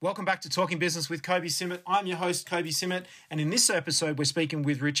Welcome back to Talking Business with Kobe Simmet. I'm your host, Kobe Simmet, and in this episode, we're speaking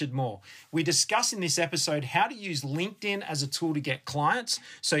with Richard Moore. We discuss in this episode how to use LinkedIn as a tool to get clients.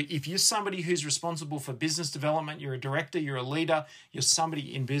 So if you're somebody who's responsible for business development, you're a director, you're a leader, you're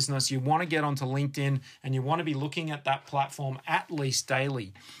somebody in business, you want to get onto LinkedIn and you want to be looking at that platform at least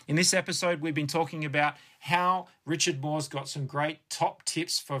daily. In this episode, we've been talking about how Richard Moore's got some great top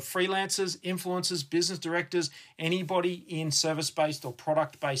tips for freelancers, influencers, business directors, anybody in service-based or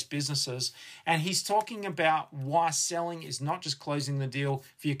product-based businesses. And he's talking about why selling is not just closing the deal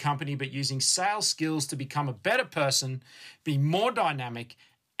for your company, but using sales skills to become a better person, be more dynamic,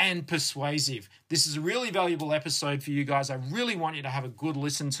 and persuasive. This is a really valuable episode for you guys. I really want you to have a good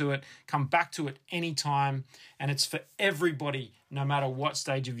listen to it. Come back to it anytime. And it's for everybody, no matter what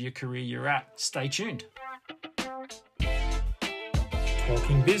stage of your career you're at. Stay tuned.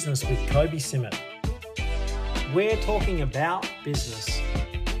 Talking Business with Kobe Simmet. We're talking about business.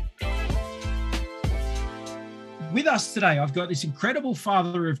 With us today, I've got this incredible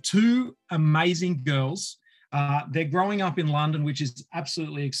father of two amazing girls. They're growing up in London, which is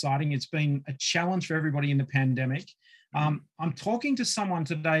absolutely exciting. It's been a challenge for everybody in the pandemic. I'm talking to someone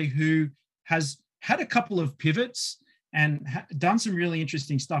today who has had a couple of pivots and done some really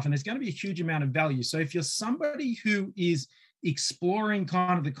interesting stuff, and there's going to be a huge amount of value. So if you're somebody who is exploring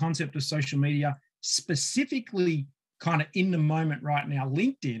kind of the concept of social media, specifically kind of in the moment right now,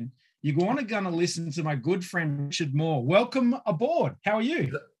 LinkedIn, you're going to listen to my good friend, Richard Moore. Welcome aboard. How are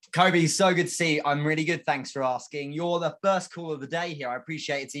you? Kobe, so good to see you. I'm really good. Thanks for asking. You're the first call of the day here. I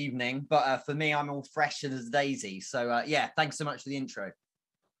appreciate it's evening, but for me, I'm all fresh as a daisy. So yeah, thanks so much for the intro.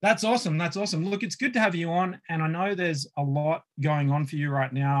 That's awesome. That's awesome. Look, it's good to have you on. And I know there's a lot going on for you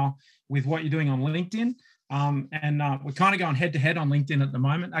right now with what you're doing on LinkedIn. We're kind of going head to head on LinkedIn at the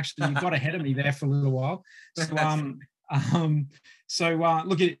moment. Actually, you got ahead of me there for a little while. So,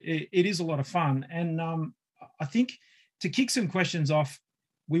 look, it is a lot of fun. And I think to kick some questions off,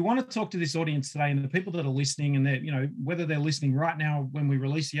 we want to talk to this audience today and the people that are listening, and that, you know, whether they're listening right now when we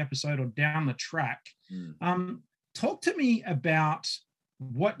release the episode or down the track. Talk to me about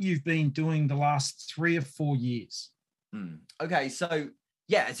what you've been doing the last 3 or 4 years. Okay, so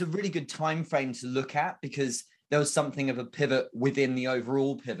yeah, it's a really good time frame to look at because there was something of a pivot within the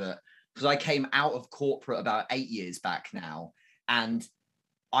overall pivot. Because I came out of corporate about 8 years back now, and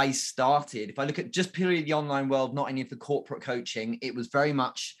I started, if I look at just purely the online world, not any of the corporate coaching, it was very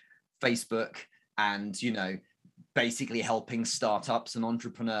much Facebook and, you know, basically helping startups and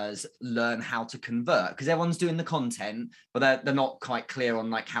entrepreneurs learn how to convert, because everyone's doing the content, but they're not quite clear on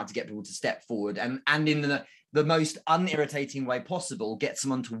like how to get people to step forward and in the most unirritating way possible, get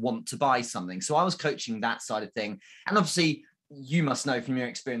someone to want to buy something. So I was coaching that side of thing. And obviously, you must know from your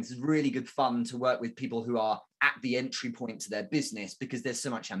experience, it's really good fun to work with people who are at the entry point to their business because there's so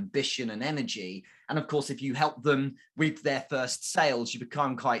much ambition and energy. And of course, if you help them with their first sales, you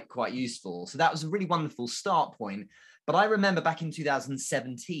become quite useful. So that was a really wonderful start point. But I remember back in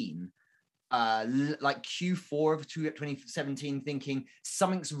 2017, like Q4 of 2017, thinking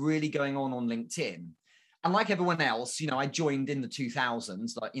something's really going on LinkedIn. And like everyone else, you know, I joined in the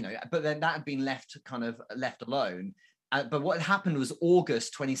 2000s, like, you know, but then that had been left alone. But what happened was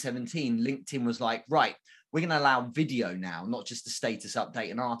August 2017, LinkedIn was like, right, we're going to allow video now, not just the status update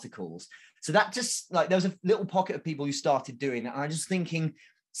and articles. So that just like, there was a little pocket of people who started doing it. And I was just thinking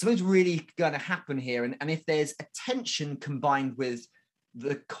something's really going to happen here. And if there's attention combined with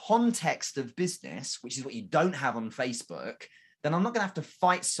the context of business, which is what you don't have on Facebook, then I'm not going to have to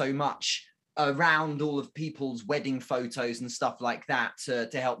fight so much around all of people's wedding photos and stuff like that to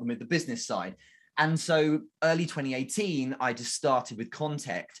help them with the business side. And so early 2018, I just started with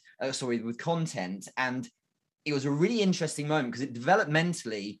content. And it was a really interesting moment because it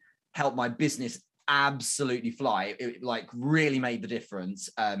developmentally helped my business absolutely fly. It like really made the difference.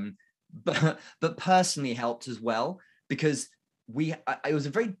 But personally helped as well because it was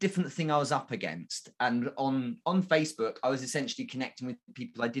a very different thing I was up against. And on Facebook, I was essentially connecting with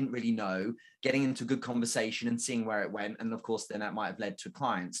people I didn't really know, getting into a good conversation and seeing where it went. And of course, then that might have led to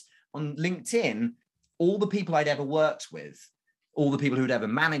clients. On LinkedIn, all the people I'd ever worked with, all the people who'd ever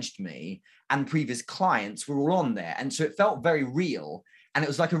managed me and previous clients were all on there. And so it felt very real. And it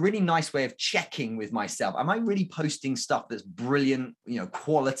was like a really nice way of checking with myself. Am I really posting stuff that's brilliant, you know,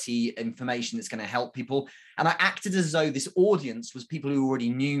 quality information that's going to help people? And I acted as though this audience was people who already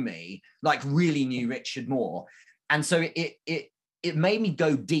knew me, like really knew Richard Moore. And so it made me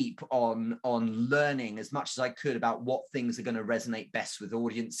go deep on learning as much as I could about what things are going to resonate best with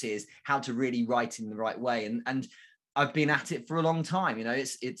audiences, how to really write in the right way. And I've been at it for a long time. You know,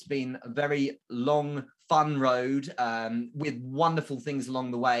 it's been a very long fun road with wonderful things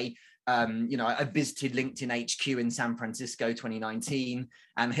along the way. I visited LinkedIn HQ in San Francisco 2019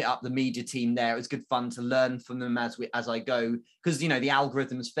 and hit up the media team there. It was good fun to learn from them as I go, because the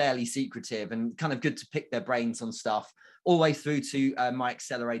algorithm is fairly secretive and kind of good to pick their brains on stuff, all the way through to my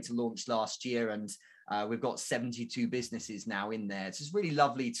accelerator launch last year. And we've got 72 businesses now in there. So it's really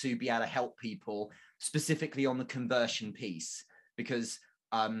lovely to be able to help people specifically on the conversion piece, because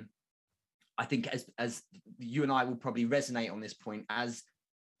I think as you and I will probably resonate on this point, as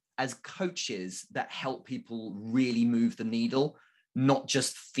coaches that help people really move the needle, not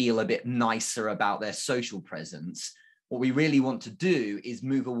just feel a bit nicer about their social presence. What we really want to do is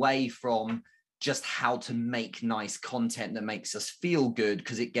move away from just how to make nice content that makes us feel good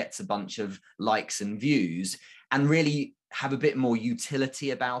because it gets a bunch of likes and views, and really have a bit more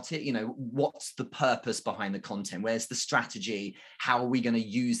utility about it. What's the purpose behind the content? Where's the strategy? How are we going to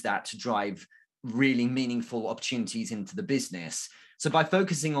use that to drive really meaningful opportunities into the business? So by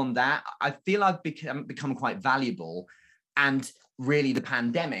focusing on that, I feel I've become quite valuable. And really the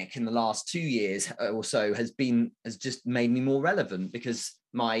pandemic in the last 2 years or so has just made me more relevant, because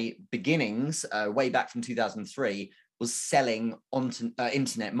my beginnings way back from 2003 was selling on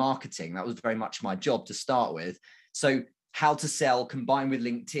internet marketing. That was very much my job to start with. So how to sell combined with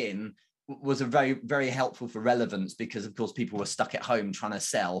LinkedIn was a very, very helpful for relevance, because of course people were stuck at home trying to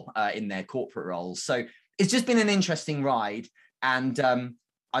sell in their corporate roles. So it's just been an interesting ride. And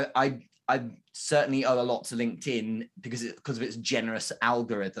I certainly owe a lot to LinkedIn because of its generous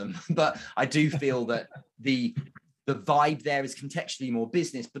algorithm. But I do feel that the vibe there is contextually more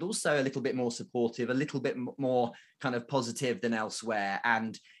business, but also a little bit more supportive, a little bit more kind of positive than elsewhere.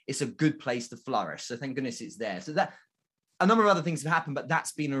 And it's a good place to flourish. So thank goodness it's there. So that a number of other things have happened, but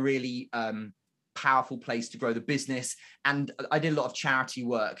that's been a really powerful place to grow the business. And I did a lot of charity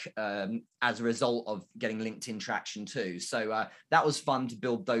work as a result of getting LinkedIn traction too. So that was fun to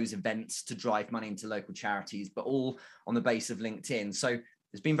build those events to drive money into local charities, but all on the base of LinkedIn. So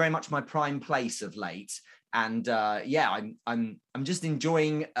it's been very much my prime place of late. And I'm just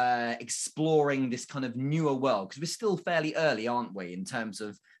enjoying exploring this kind of newer world, because we're still fairly early, aren't we, in terms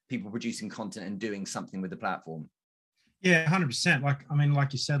of people producing content and doing something with the platform. Yeah, 100%.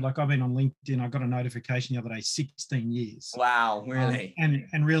 Like you said, I've been on LinkedIn. I got a notification the other day, 16 years. Wow, really?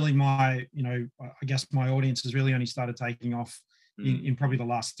 And really I guess my audience has really only started taking off in probably the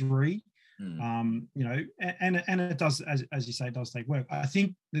last 3. And it does, as you say, it does take work. I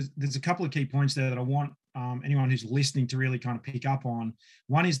think there's a couple of key points there that I want anyone who's listening to really kind of pick up on.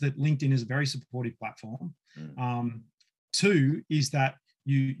 One is that LinkedIn is a very supportive platform. 2 is that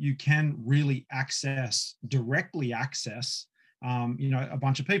you can really directly access a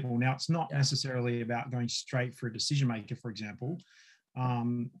bunch of people. Now, it's not necessarily about going straight for a decision maker, for example,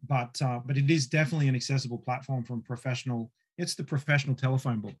 but it is definitely an accessible platform from professional. It's the professional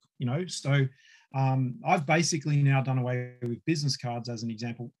telephone book, So I've basically now done away with business cards, as an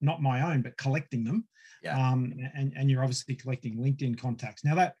example, not my own, but collecting them. And you're obviously collecting LinkedIn contacts.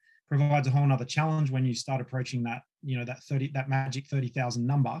 Now that provides a whole nother challenge when you start approaching that, that magic 30,000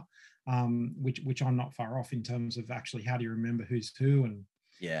 number, which I'm not far off in terms of actually how do you remember who's who, and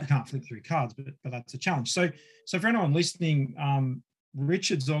you can't flip through cards, but that's a challenge. So for anyone listening,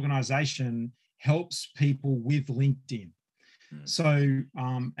 Richard's organization helps people with LinkedIn. So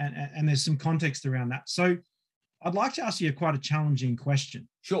and there's some context around that. So I'd like to ask you quite a challenging question.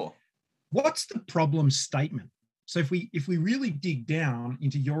 Sure. What's the problem statement? So if we really dig down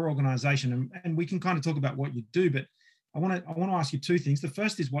into your organization, and we can kind of talk about what you do, but I want to ask you 2 things. The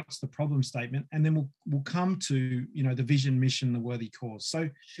first is, what's the problem statement? And then we'll come to, the vision, mission, the worthy cause. So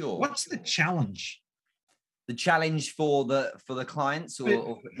sure. What's the challenge? The challenge for the clients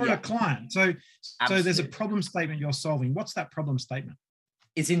or for a client. So there's a problem statement you're solving. What's that problem statement?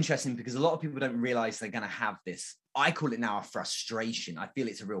 It's interesting because a lot of people don't realize they're going to have this. I call it now a frustration. I feel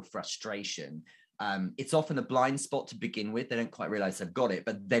it's a real frustration. It's often a blind spot to begin with. They don't quite realize they've got it,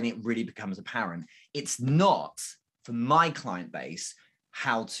 but then it really becomes apparent. It's not, for my client base,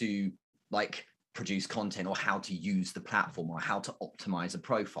 how to produce content or how to use the platform or how to optimize a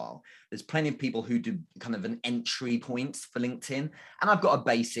profile. There's plenty of people who do kind of an entry point for LinkedIn. And I've got a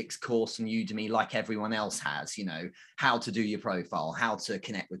basics course on Udemy like everyone else has, how to do your profile, how to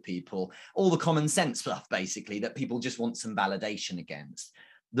connect with people, all the common sense stuff, basically, that people just want some validation against.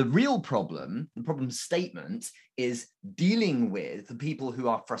 The real problem, the problem statement, is dealing with the people who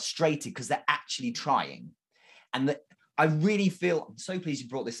are frustrated because they're actually trying. And I really feel, I'm so pleased you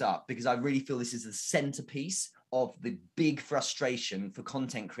brought this up, because I really feel this is the centerpiece of the big frustration for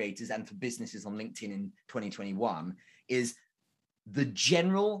content creators and for businesses on LinkedIn in 2021, is the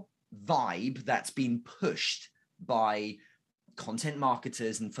general vibe that's been pushed by content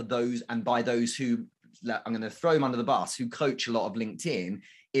marketers and by those who, I'm going to throw them under the bus, who coach a lot of LinkedIn,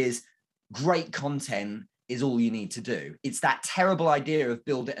 is great content is all you need to do. It's that terrible idea of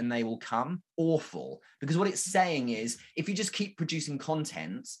build it and they will come. Awful. Because what it's saying is, if you just keep producing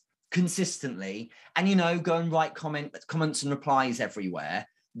content consistently and, go and write comments and replies everywhere,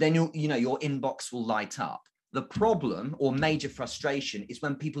 then your inbox will light up. The problem or major frustration is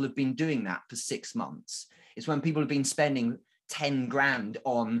when people have been doing that for 6 months. It's when people have been spending 10 grand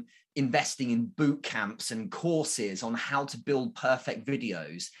on investing in boot camps and courses on how to build perfect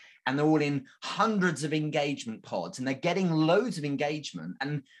videos. And they're all in hundreds of engagement pods and they're getting loads of engagement.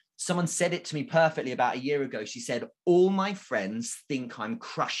 And someone said it to me perfectly about a year ago. She said, all my friends think I'm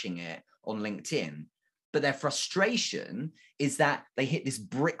crushing it on LinkedIn, but their frustration is that they hit this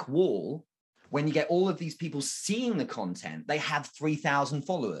brick wall. When you get all of these people seeing the content, they have 3,000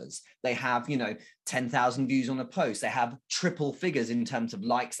 followers, they have, 10,000 views on a post, they have triple figures in terms of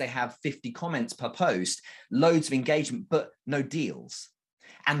likes, they have 50 comments per post, loads of engagement, but no deals.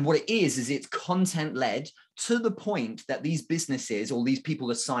 And what it is it's content led to the point that these businesses or these people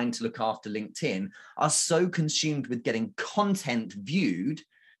assigned to look after LinkedIn are so consumed with getting content viewed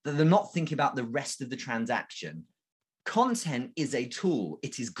that they're not thinking about the rest of the transaction. Content is a tool.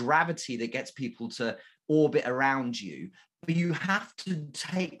 It is gravity that gets people to orbit around you. But you have to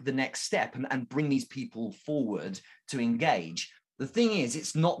take the next step and bring these people forward to engage. The thing is,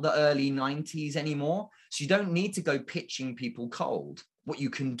 it's not the early 90s anymore. So you don't need to go pitching people cold. What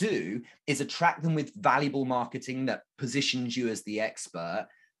you can do is attract them with valuable marketing that positions you as the expert.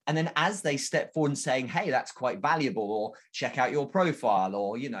 And then as they step forward and saying, hey, that's quite valuable, or check out your profile,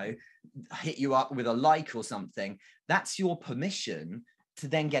 or, hit you up with a like or something, that's your permission to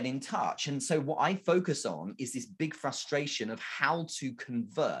then get in touch. And so what I focus on is this big frustration of how to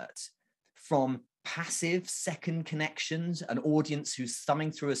convert from passive second connections, an audience who's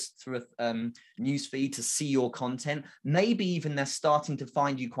thumbing through a newsfeed to see your content. Maybe even they're starting to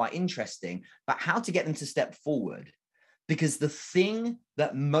find you quite interesting, but how to get them to step forward. Because the thing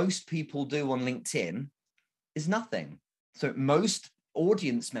that most people do on LinkedIn is nothing. So most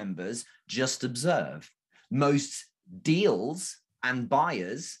audience members just observe. Most deals and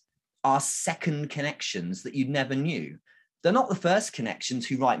buyers are second connections that you never knew. They're not the first connections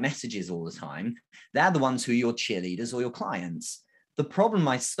who write messages all the time. They're the ones who are your cheerleaders or your clients. The problem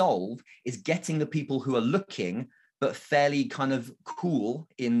I solve is getting the people who are looking but fairly kind of cool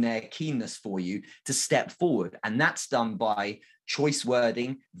in their keenness for you to step forward. And that's done by choice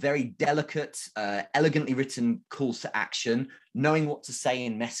wording, very delicate, elegantly written calls to action, knowing what to say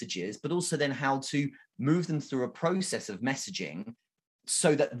in messages, but also then how to move them through a process of messaging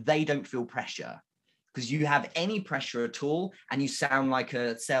so that they don't feel pressure. Because you have any pressure at all and you sound like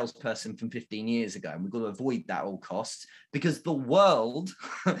a salesperson from 15 years ago. And we've got to avoid that at all costs, because the world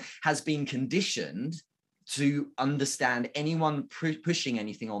has been conditioned to understand anyone pushing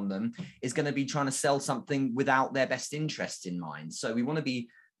anything on them is going to be trying to sell something without their best interest in mind. So we want to be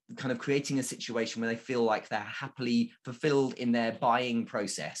kind of creating a situation where they feel like they're happily fulfilled in their buying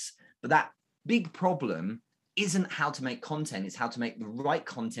process. But that big problem isn't how to make content, it's how to make the right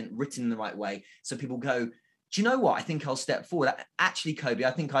content written in the right way. So people go, do you know what? I think I'll step forward. Actually, Kobe,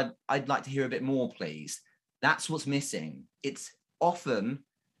 I think I'd like to hear a bit more, please. That's what's missing. It's often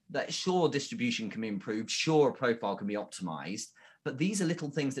that sure, distribution can be improved, sure, a profile can be optimized, but these are little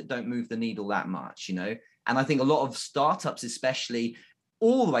things that don't move the needle that much, And I think a lot of startups, especially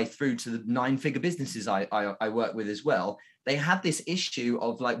all the way through to the 9-figure businesses I work with as well, they have this issue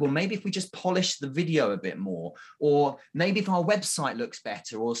of like, well, maybe if we just polish the video a bit more, or maybe if our website looks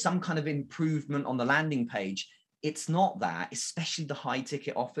better, or some kind of improvement on the landing page. It's not that, especially the high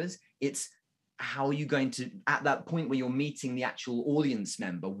ticket offers. It's how are you going to, at that point where you're meeting the actual audience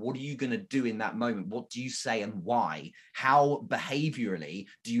member, what are you going to do in that moment? What do you say and why? How behaviorally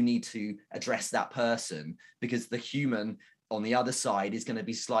do you need to address that person? Because the human on the other side is going to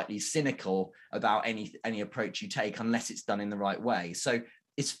be slightly cynical about any approach you take unless it's done in the right way. So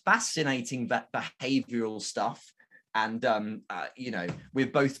it's fascinating, that behavioral stuff. And,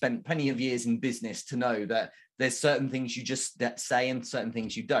 we've both spent plenty of years in business to know that there's certain things you just say and certain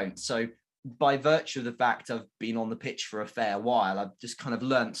things you don't. So by virtue of the fact I've been on the pitch for a fair while, I've just kind of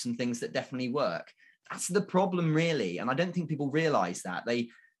learned some things that definitely work. That's the problem, really. And I don't think people realize that.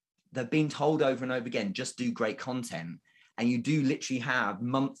 They've been told over and over again, just do great content. And you do literally have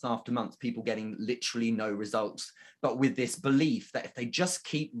month after month people getting literally no results, but with this belief that if they just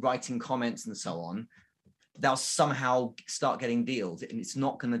keep writing comments and so on, they'll somehow start getting deals. And it's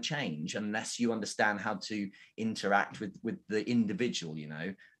not going to change unless you understand how to interact with the individual,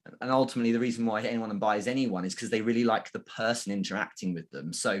 And ultimately, the reason why anyone buys anyone is because they really like the person interacting with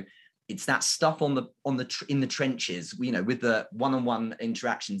them. So it's that stuff in the trenches, you know, with the one-on-one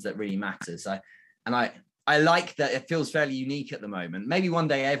interactions that really matters. I like that it feels fairly unique at the moment. Maybe one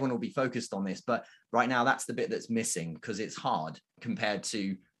day everyone will be focused on this, but right now that's the bit that's missing because it's hard compared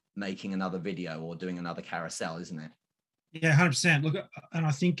to making another video or doing another carousel, isn't it? Yeah, 100%. Look, and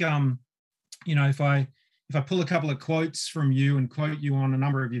I think, you know, if I pull a couple of quotes from you and quote you on a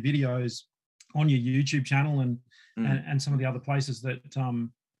number of your videos on your YouTube channel and some of the other places that,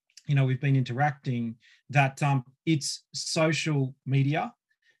 you know, we've been interacting, that it's social media.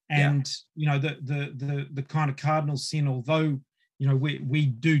 And, you know, the kind of cardinal sin, although, you know, we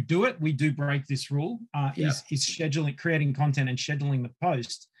do it, we do break this rule, is scheduling, creating content and scheduling the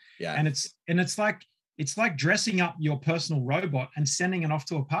post. Yeah. And it's like dressing up your personal robot and sending it off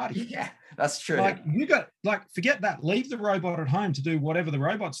to a party. Yeah, that's true. Forget that. Leave the robot at home to do whatever the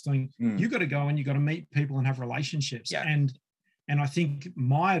robot's doing. You got to go and you got to meet people and have relationships. Yeah. And I think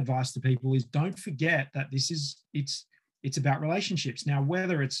my advice to people is don't forget that it's about relationships. Now,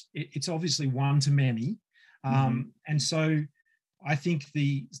 whether it's obviously one to many. And so I think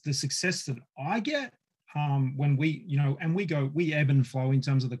the success that I get when we, you know, and we ebb and flow in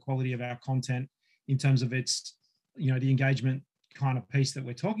terms of the quality of our content, in terms of its, you know, the engagement kind of piece that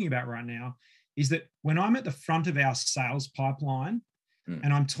we're talking about right now, is that when I'm at the front of our sales pipeline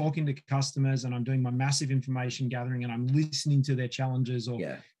and I'm talking to customers and I'm doing my massive information gathering and I'm listening to their challenges, or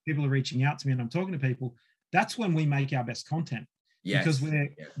people are reaching out to me and I'm talking to people, that's when we make our best content. Because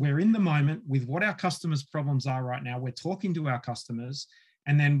we're in the moment with what our customers' problems are right now. We're talking to our customers,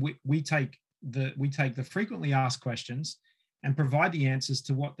 and then we take the frequently asked questions and provide the answers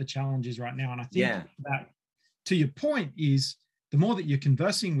to what the challenge is right now. And I think that, to your point, is the more that you're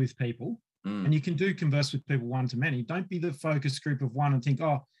conversing with people, and you can converse with people one to many, don't be the focus group of one and think,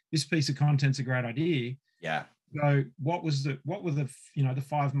 oh, this piece of content's a great idea. Yeah. So what were the you know, the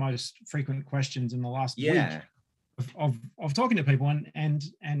 5 most frequent questions in the last week of talking to people and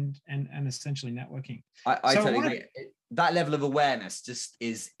essentially networking? I totally agree. That level of awareness just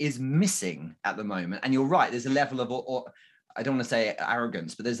is missing at the moment. And you're right. There's a level of, or I don't want to say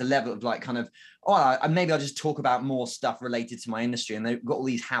arrogance, but there's a level of like kind of, maybe I'll just talk about more stuff related to my industry. And they've got all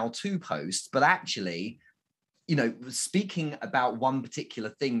these how-to posts, but actually, you know, speaking about one particular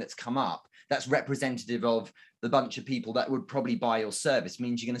thing that's come up that's representative of the bunch of people that would probably buy your service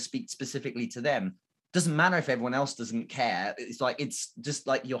means you're going to speak specifically to them. Doesn't matter if everyone else doesn't care. It's just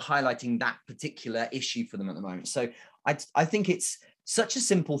like you're highlighting that particular issue for them at the moment. So I think it's such a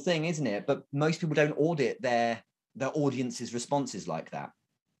simple thing, isn't it? But most people don't audit their audience's responses like that.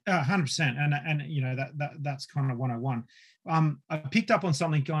 100%. And you know, that's kind of 101. I picked up on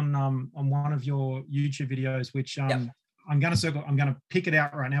something on one of your YouTube videos, which I'm going to pick it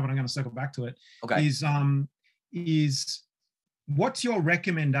out right now, but I'm going to circle back to it. Okay. Is what's your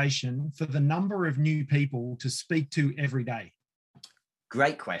recommendation for the number of new people to speak to every day?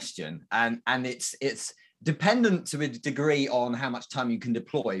 Great question. And it's dependent to a degree on how much time you can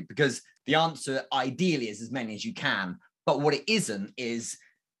deploy, because the answer ideally is as many as you can. But what it isn't is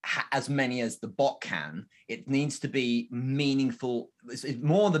as many as the bot can. It needs to be meaningful.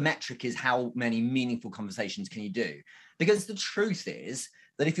 More the metric is how many meaningful conversations can you do? Because the truth is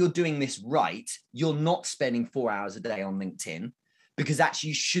that if you're doing this right, you're not spending 4 hours a day on LinkedIn, because actually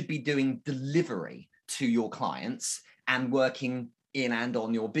you should be doing delivery to your clients and working in and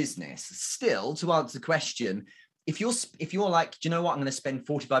on your business. Still, to answer the question, if you're like, do you know what, I'm going to spend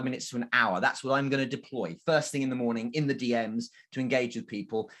 45 minutes to an hour, that's what I'm going to deploy first thing in the morning in the DMs to engage with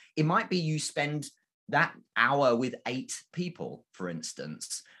people. It might be you spend that hour with 8 people, for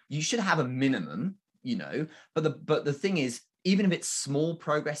instance. You should have a minimum, you know, but the thing is, even if it's small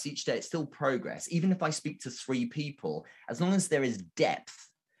progress each day, it's still progress. Even if I speak to 3 people, as long as there is depth,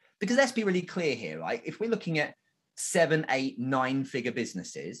 because let's be really clear here, right? If we're looking at 7, 8, 9-figure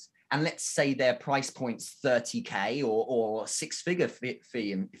businesses, and let's say their price point's 30K or 6-figure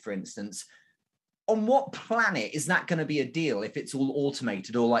fee, for instance, on what planet is that going to be a deal if it's all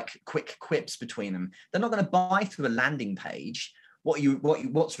automated or like quick quips between them? They're not going to buy through a landing page.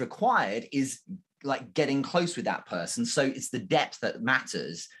 What's required is like getting close with that person. So it's the depth that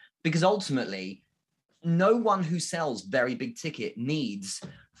matters, because ultimately no one who sells very big ticket needs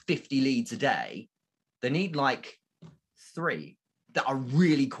 50 leads a day. They need like 3 that are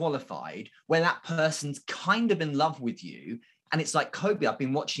really qualified, where that person's kind of in love with you. And it's like, Kobe, I've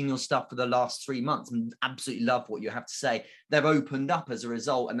been watching your stuff for the last 3 months and absolutely love what you have to say. They've opened up as a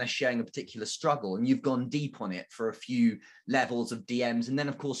result and they're sharing a particular struggle, and you've gone deep on it for a few levels of DMs. And then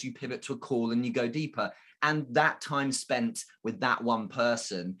of course you pivot to a call and you go deeper. And that time spent with that one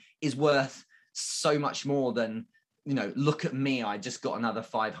person is worth so much more than, look at me, I just got another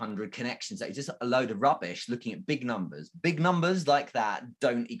 500 connections. It's just a load of rubbish looking at big numbers. Big numbers like that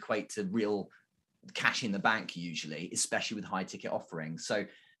don't equate to real cash in the bank usually, especially with high ticket offerings. So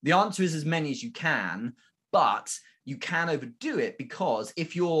the answer is as many as you can, but you can overdo it, because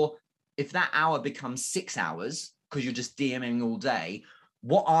if that hour becomes 6 hours because you're just DMing all day,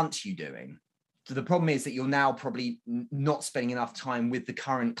 what aren't you doing? So the problem is that you're now probably not spending enough time with the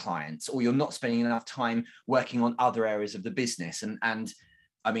current clients, or you're not spending enough time working on other areas of the business. And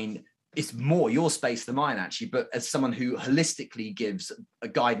I mean, it's more your space than mine, actually. But as someone who holistically gives a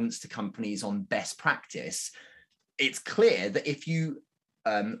guidance to companies on best practice, it's clear that if you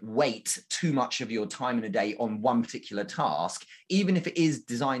weight too much of your time in a day on one particular task, even if it is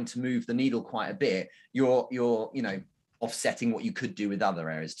designed to move the needle quite a bit, you're offsetting what you could do with other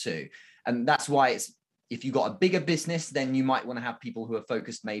areas too. And that's why if you've got a bigger business, then you might want to have people who are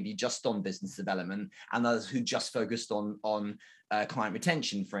focused maybe just on business development, and others who just focused on client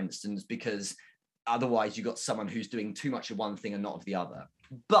retention, for instance, because otherwise you've got someone who's doing too much of one thing and not of the other.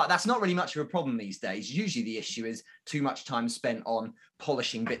 But that's not really much of a problem these days. Usually the issue is too much time spent on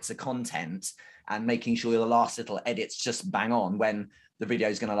polishing bits of content and making sure the last little edits just bang on when the video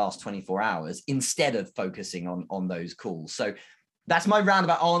is going to last 24 hours, instead of focusing on those calls. So that's my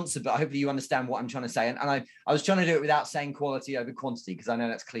roundabout answer, but hopefully you understand what I'm trying to say. And I was trying to do it without saying quality over quantity, because I know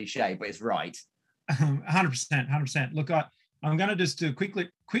that's cliche, but it's right. 100%. Look, I'm going to just do a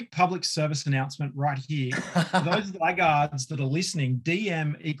quick public service announcement right here. For those laggards that are listening,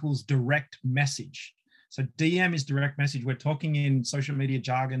 DM equals direct message. So DM is direct message. We're talking in social media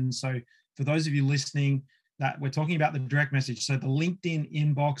jargon. So for those of you listening, that we're talking about the direct message. So the LinkedIn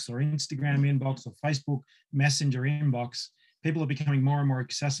inbox or Instagram inbox or Facebook Messenger inbox, people are becoming more and more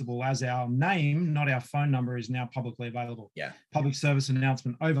accessible as our name, not our phone number, is now publicly available. Yeah. Public service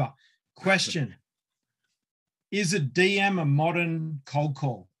announcement over. Question. Is a DM a modern cold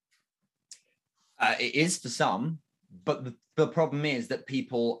call? It is for some, but the problem is that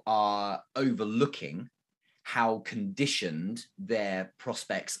people are overlooking how conditioned their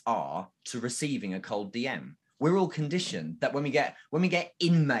prospects are to receiving a cold DM. We're all conditioned that when we get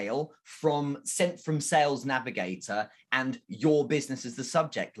in-mail sent from Sales Navigator and your business is the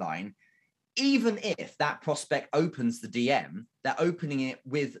subject line, even if that prospect opens the DM, they're opening it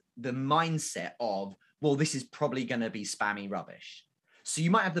with the mindset of, well, this is probably going to be spammy rubbish. So you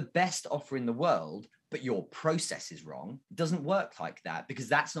might have the best offer in the world, but your process is wrong. It doesn't work like that, because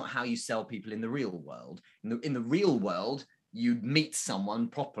that's not how you sell people in the real world. In the real world, you meet someone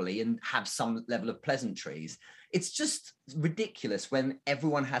properly and have some level of pleasantries. It's just ridiculous when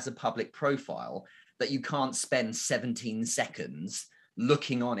everyone has a public profile that you can't spend 17 seconds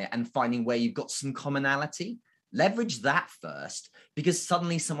looking on it and finding where you've got some commonality. Leverage that first, because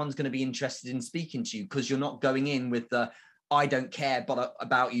suddenly someone's going to be interested in speaking to you, because you're not going in with the, I don't care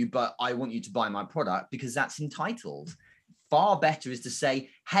about you, but I want you to buy my product, because that's entitled. Far better is to say,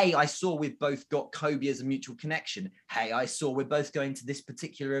 hey, I saw we've both got Kobe as a mutual connection. Hey, I saw we're both going to this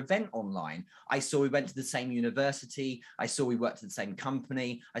particular event online. I saw we went to the same university. I saw we worked at the same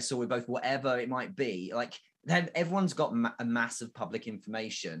company. I saw we both, whatever it might be. Like, then everyone's got a massive public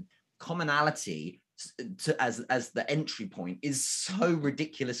information. Commonality as the entry point is so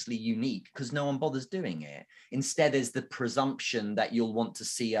ridiculously unique, because no one bothers doing it. Instead, there's the presumption that you'll want to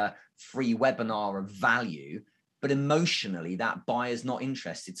see a free webinar of value, but emotionally that buyer's not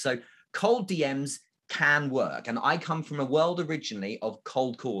interested. So cold DMs can work. And I come from a world originally of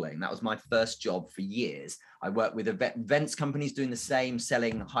cold calling. That was my first job for years. I worked with events companies doing the same,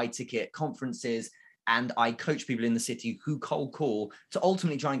 selling high ticket conferences. And I coach people in the city who cold call to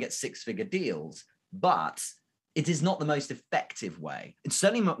ultimately try and get six-figure deals. But it is not the most effective way. It's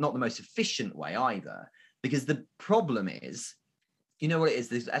certainly not the most efficient way either, because the problem is, you know what it is?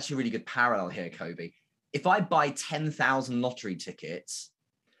 There's actually a really good parallel here, Kobe. If I buy 10,000 lottery tickets,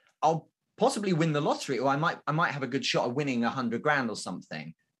 I'll possibly win the lottery, or I might have a good shot of winning 100 grand or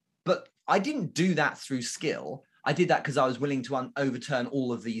something. But I didn't do that through skill. I did that because I was willing to overturn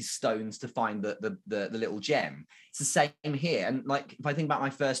all of these stones to find the little gem. It's the same here. And like, if I think about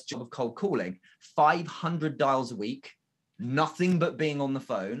my first job of cold calling, 500 dials a week, nothing but being on the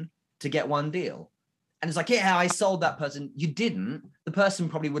phone to get one deal. And it's like, yeah, I sold that person. You didn't. The person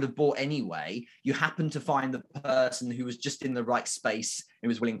probably would have bought anyway. You happened to find the person who was just in the right space, who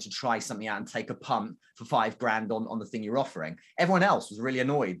was willing to try something out and take a punt for 5 grand on the thing you're offering. Everyone else was really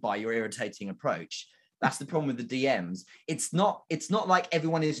annoyed by your irritating approach. That's the problem with the DMs. It's not like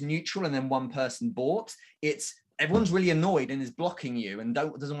everyone is neutral and then one person bought. It's everyone's really annoyed and is blocking you and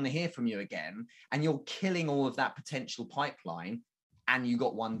doesn't want to hear from you again. And you're killing all of that potential pipeline, and you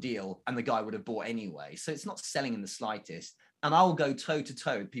got one deal and the guy would have bought anyway. So it's not selling in the slightest. And I'll go toe to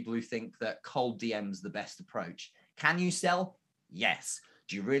toe with people who think that cold DM's the best approach. Can you sell? Yes.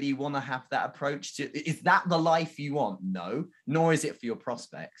 Do you really want to have that approach? Is that the life you want? No, nor is it for your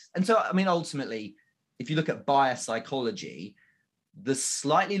prospects. And so, I mean, ultimately, if you look at buyer psychology, the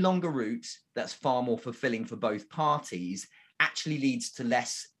slightly longer route that's far more fulfilling for both parties actually leads to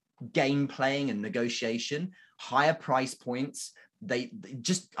less game playing and negotiation, higher price points. They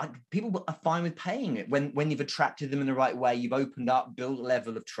just, people are fine with paying it when you've attracted them in the right way. You've opened up, built a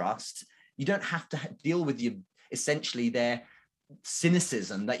level of trust. You don't have to deal with essentially their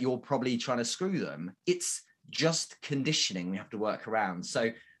cynicism that you're probably trying to screw them. It's just conditioning we have to work around.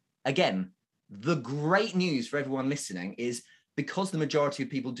 So again, the great news for everyone listening is, because the majority of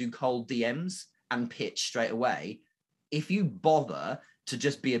people do cold DMs and pitch straight away, if you bother to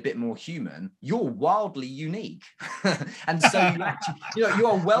just be a bit more human, you're wildly unique. And so you actually, you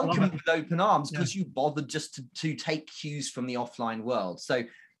are welcomed with open arms because you bothered just to take cues from the offline world. So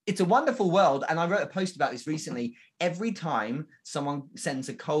it's a wonderful world. And I wrote a post about this recently. Every time someone sends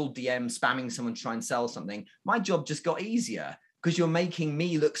a cold DM spamming someone to try and sell something, my job just got easier, because you're making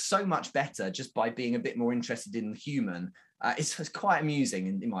me look so much better just by being a bit more interested in the human. It's quite amusing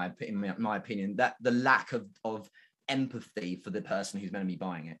in my opinion, that the lack of empathy for the person who's meant to be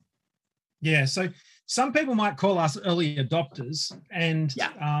buying it. Yeah, so some people might call us early adopters, and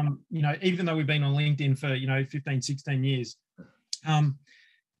even though we've been on LinkedIn for 15, 16 years,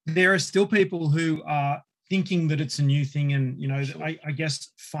 there are still people who are thinking that it's a new thing, and sure. I guess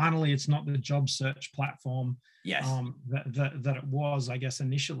finally it's not the job search platform that it was, I guess,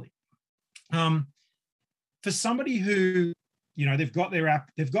 initially. For somebody who they've got their app,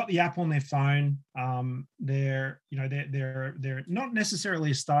 they've got the app on their phone. They're not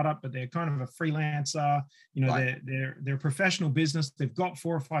necessarily a startup, but they're kind of a freelancer. Right. They're a professional business. They've got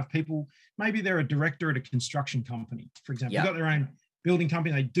 4 or 5 people. Maybe they're a director at a construction company, for example. They've got their own building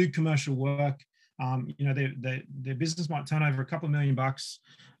company. They do commercial work. Their business might turn over a couple of $1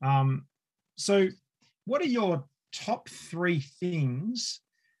 million. So what are your top 3 things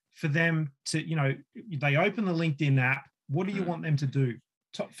for them to, they open the LinkedIn app? What do you want them to do?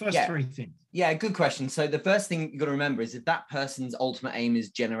 First 3 things. Yeah, good question. So the first thing you've got to remember is, if that person's ultimate aim is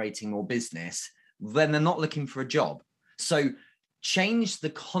generating more business, then they're not looking for a job. So change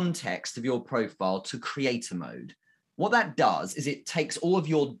the context of your profile to creator mode. What that does is it takes all of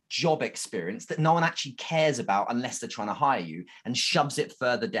your job experience that no one actually cares about unless they're trying to hire you, and shoves it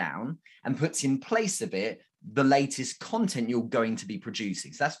further down and puts in place of it the latest content you're going to be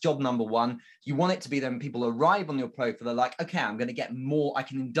producing. So that's job number 1. You want it to be then people arrive on your profile, they're like, okay, I'm going to get more. I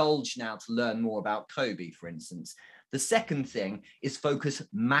can indulge now to learn more about Kobe, for instance. The second thing is focus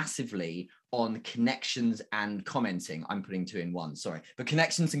massively on connections and commenting. I'm putting 2 in 1, sorry. But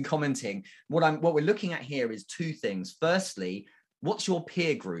connections and commenting, what we're looking at here is 2 things. Firstly, what's your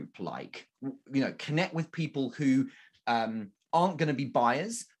peer group like? Connect with people who aren't going to be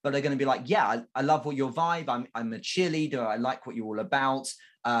buyers, but are going to be like, yeah, I love what your vibe. I'm a cheerleader. I like what you're all about.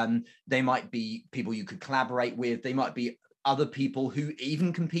 They might be people you could collaborate with. They might be other people who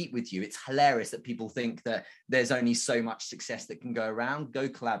even compete with you. It's hilarious that people think that there's only so much success that can go around. Go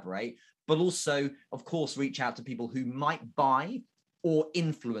collaborate, but also, of course, reach out to people who might buy or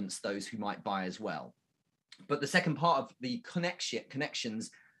influence those who might buy as well. But the second part of the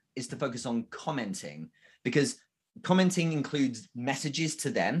connections is to focus on commenting, because commenting includes messages to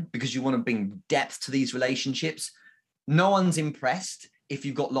them, because you want to bring depth to these relationships. No one's impressed if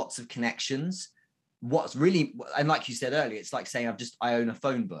you've got lots of connections. What's really, and like you said earlier, it's like saying I own a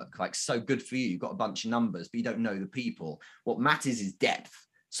phone book. Like, so good for you. You've got a bunch of numbers, but you don't know the people. What matters is depth.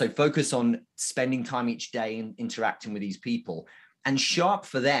 So focus on spending time each day and interacting with these people, and show up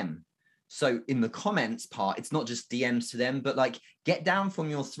for them. So in the comments part, it's not just DMs to them, but like, get down from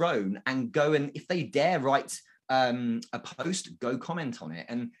your throne and go, and if they dare write a post, go comment on it.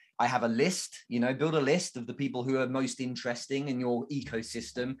 And I have a list, build a list of the people who are most interesting in your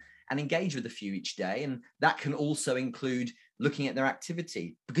ecosystem, and engage with a few each day. And that can also include looking at their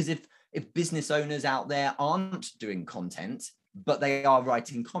activity, because if business owners out there aren't doing content, but they are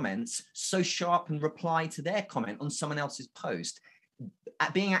writing comments, so show up and reply to their comment on someone else's post.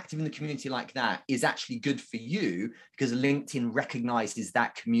 Being active in the community like that is actually good for you, because LinkedIn recognizes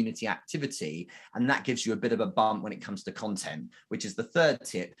that community activity, and that gives you a bit of a bump when it comes to content, which is the third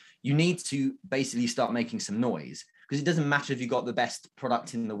tip. You need to basically start making some noise, because it doesn't matter if you've got the best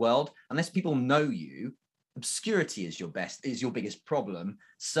product in the world, unless people know you. Obscurity is your biggest problem,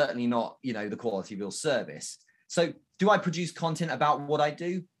 certainly not, the quality of your service. So do I produce content about what I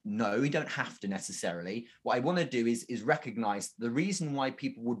do? No, you don't have to necessarily. What I want to do is recognize the reason why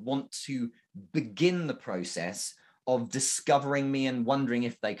people would want to begin the process of discovering me and wondering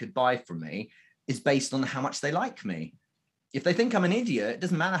if they could buy from me is based on how much they like me. If they think I'm an idiot, it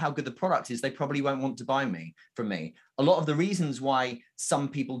doesn't matter how good the product is, they probably won't want to buy from me. A lot of the reasons why some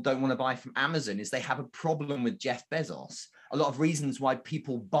people don't want to buy from Amazon is they have a problem with Jeff Bezos. A lot of reasons why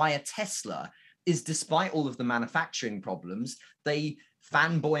people buy a Tesla is, despite all of the manufacturing problems, they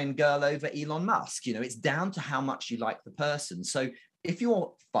fanboy and girl over Elon Musk. You know, it's down to how much you like the person. So if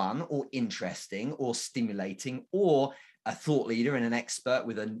you're fun or interesting or stimulating or a thought leader and an expert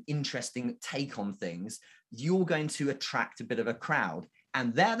with an interesting take on things, you're going to attract a bit of a crowd.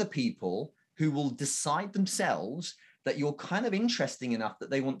 And they're the people who will decide themselves that you're kind of interesting enough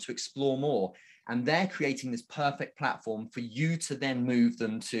that they want to explore more. And they're creating this perfect platform for you to then move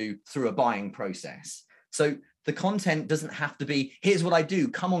them through a buying process. So the content doesn't have to be, here's what I do,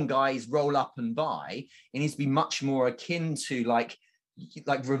 come on guys, roll up and buy. It needs to be much more akin to like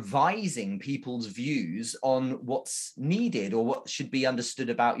revising people's views on what's needed or what should be understood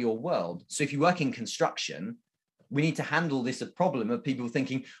about your world. So if you work in construction, we need to handle this problem of people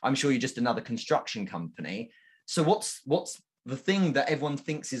thinking, I'm sure you're just another construction company. So what's the thing that everyone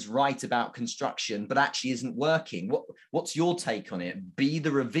thinks is right about construction, but actually isn't working? What's your take on it? Be the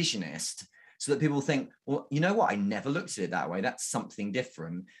revisionist so that people think, well, you know what? I never looked at it that way. That's something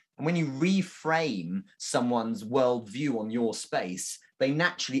different. And when you reframe someone's worldview on your space, they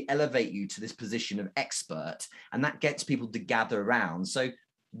naturally elevate you to this position of expert, and that gets people to gather around. So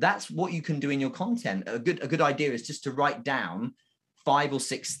that's what you can do in your content. A good idea is just to write down 5 or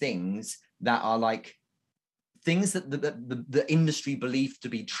 6 things that are like things that the industry believes to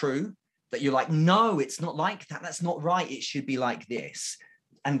be true, that you're like, no, it's not like that. That's not right. It should be like this.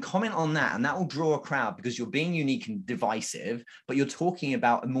 And comment on that, and that will draw a crowd because you're being unique and divisive, but you're talking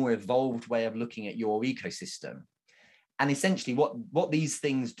about a more evolved way of looking at your ecosystem. And essentially what these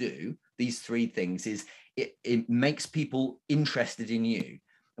things do, these 3 things, is it makes people interested in you.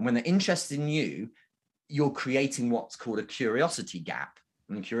 And when they're interested in you, you're creating what's called a curiosity gap.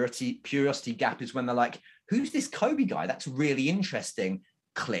 And the curiosity gap is when they're like, who's this Kobe guy? That's really interesting.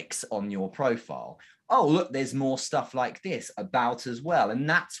 Clicks on your profile. Oh, look, there's more stuff like this about as well. And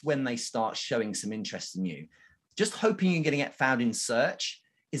that's when they start showing some interest in you. Just hoping you're going to get found in search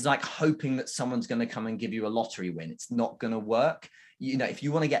is like hoping that someone's going to come and give you a lottery win. It's not going to work. You know, if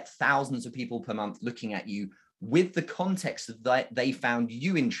you want to get thousands of people per month looking at you with the context that they found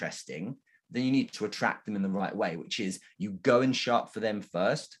you interesting, then you need to attract them in the right way, which is you go and show up for them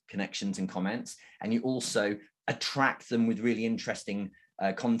first, connections and comments, and you also attract them with really interesting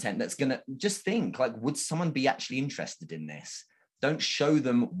content that's going to just think like, would someone be actually interested in this? Don't show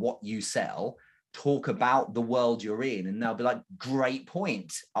them what you sell. Talk about the world you're in, and they'll be like, great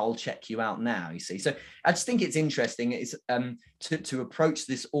point, I'll check you out now. You see, so I just think it's interesting. It's to approach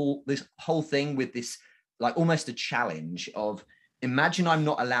this whole thing with this like almost a challenge of, imagine I'm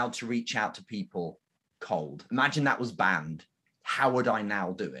not allowed to reach out to people cold. Imagine that was banned. How would I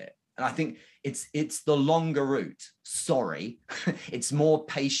now do it? And I think it's the longer route. Sorry, it's more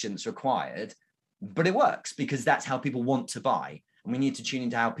patience required, but it works because that's how people want to buy. And we need to tune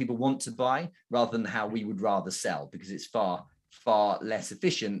into how people want to buy rather than how we would rather sell, because it's far less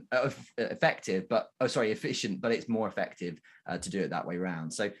effective, but efficient, but it's more effective to do it that way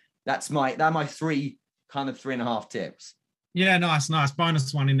around. So that's my 3 kind of 3.5 tips. Yeah, nice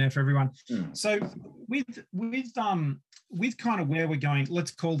bonus one in there for everyone. So with kind of where we're going,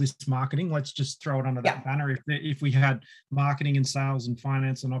 let's call this marketing. Let's just throw it under that banner. If we had marketing and sales and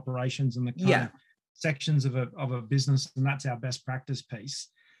finance and operations and the kind of sections of a business, and that's our best practice piece.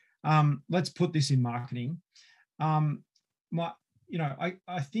 Let's put this in marketing. I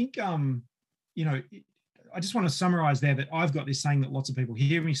think I just want to summarize there that I've got this saying that lots of people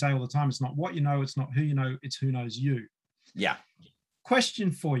hear me say all the time. It's not what you know, it's not who you know, it's who knows you. Yeah.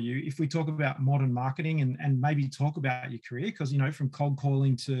 Question for you, if we talk about modern marketing and maybe talk about your career, because, from cold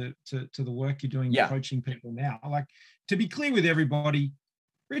calling to the work you're doing, coaching people now, like, to be clear with everybody,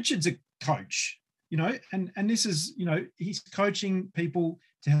 Richard's a coach, and this is, he's coaching people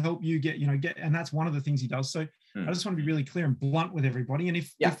to help you get, and that's one of the things he does. So I just want to be really clear and blunt with everybody. And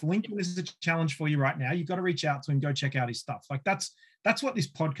if LinkedIn is a challenge for you right now, you've got to reach out to him, go check out his stuff. Like that's what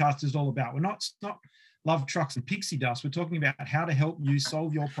this podcast is all about. We're not love trucks and pixie dust. We're talking about how to help you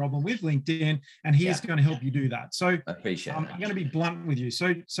solve your problem with LinkedIn, and he is going to help you do that. So I appreciate I'm going to be blunt with you.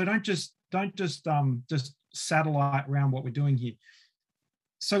 So don't just satellite around what we're doing here.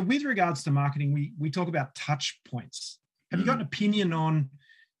 So with regards to marketing, we talk about touch points. Have you got an opinion on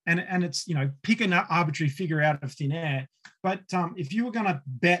and it's, pick an arbitrary figure out of thin air. But if you were going to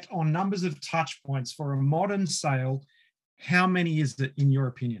bet on numbers of touch points for a modern sale, how many is it in your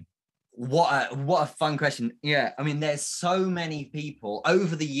opinion? What a fun question. Yeah, I mean, there's so many people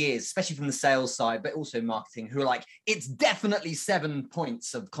over the years, especially from the sales side, but also marketing, who are like, it's definitely 7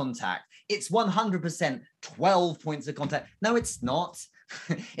 points of contact. It's 100% 12 points of contact. No, it's not.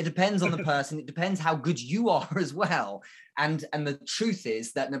 It depends on the person. It depends how good you are as well. And the truth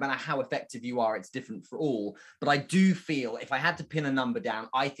is that no matter how effective you are, it's different for all. But I do feel if I had to pin a number down,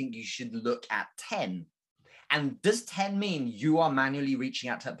 I think you should look at 10. And does 10 mean you are manually reaching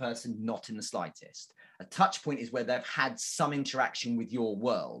out to that person? Not in the slightest. A touch point is where they've had some interaction with your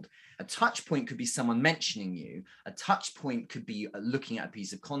world. A touch point could be someone mentioning you. A touch point could be looking at a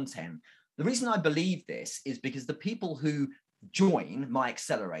piece of content. The reason I believe this is because the people who join my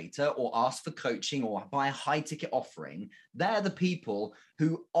accelerator or ask for coaching or buy a high ticket offering, they're the people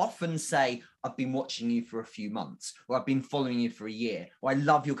who often say, I've been watching you for a few months, or I've been following you for a year, or I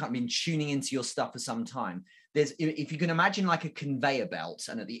love your company, been tuning into your stuff for some time. If you can imagine like a conveyor belt,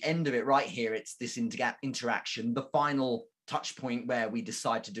 and at the end of it right here, it's this interaction, the final touch point where we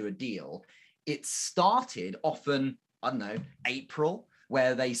decide to do a deal. It started often, I don't know, April,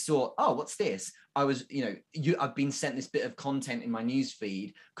 where they saw, oh, what's this? I've been sent this bit of content in my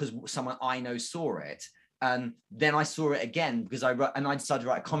newsfeed because someone I know saw it. And then I saw it again because I decided to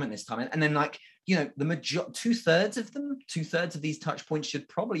write a comment this time. And then two-thirds of these touch points should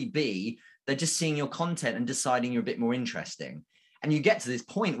probably be, they're just seeing your content and deciding you're a bit more interesting. And you get to this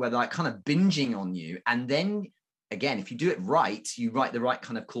point where they're like kind of binging on you. And then again, if you do it right, you write the right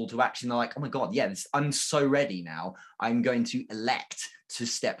kind of call to action. They're like, oh my God, yeah, I'm so ready now. I'm going to elect to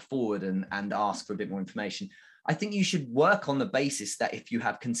step forward and ask for a bit more information. I think you should work on the basis that if you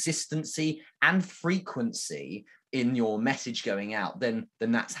have consistency and frequency in your message going out, then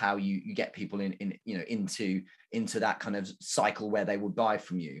that's how you get people into that kind of cycle where they will buy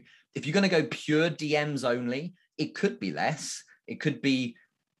from you. If you're going to go pure DMs only, it could be less. It could be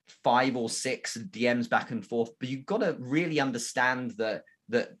 5 or 6 DMs back and forth, but you've got to really understand that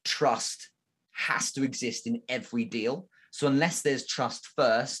trust has to exist in every deal. So unless there's trust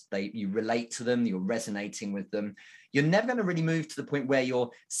first, you relate to them, you're resonating with them, you're never going to really move to the point where you're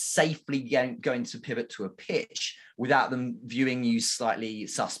safely going to pivot to a pitch without them viewing you slightly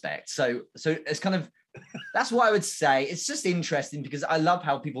suspect. So it's kind of, that's what I would say. It's just interesting because I love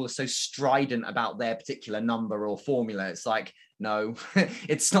how people are so strident about their particular number or formula. It's like, no,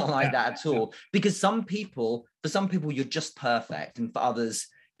 it's not like that at all. Because for some people, you're just perfect. And for others,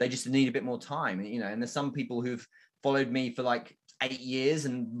 they just need a bit more time. And there's some people who've followed me for like 8 years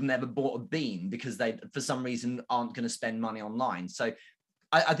and never bought a bean because they, for some reason, aren't going to spend money online. So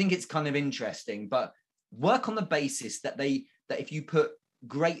I think it's kind of interesting, but work on the basis that if you put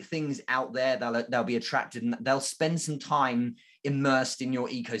great things out there, they'll be attracted and they'll spend some time immersed in your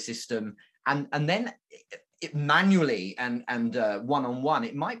ecosystem. And then it manually and one-on-one,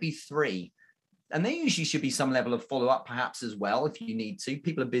 it might be 3. And there usually should be some level of follow-up perhaps as well, if you need to.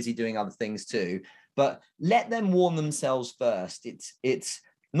 People are busy doing other things too, but let them warm themselves first. It's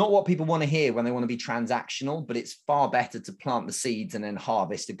not what people want to hear when they want to be transactional, but it's far better to plant the seeds and then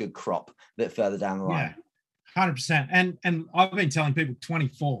harvest a good crop a bit further down the line. Yeah, 100%. And I've been telling people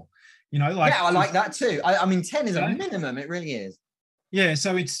 24, yeah, I like that too. I mean, 10 is a minimum. It really is. Yeah,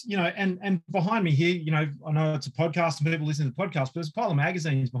 so it's, and behind me here, I know it's a podcast and people listen to the podcast, but there's a pile of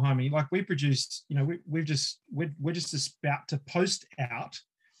magazines behind me. Like we produce, we're just about to post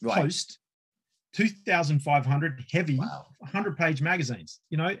 2,500 heavy 100-page magazines,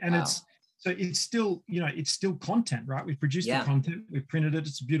 and it's still content, right? We've produced the content, we've printed it.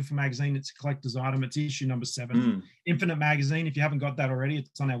 It's a beautiful magazine. It's a collector's item. It's issue number 7. Infinite Magazine. If you haven't got that already,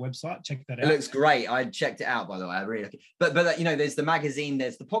 it's on our website. Check that out. It looks great. I checked it out, by the way. I really like it. But there's the magazine,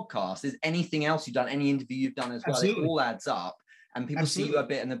 there's the podcast, there's anything else you've done, any interview you've done as well. Absolutely. It all adds up, and people see you a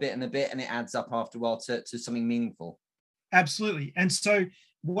bit and a bit and a bit, and it adds up after a while to something meaningful. Absolutely. And so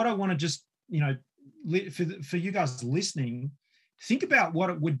what I want to just, for you guys listening, think about what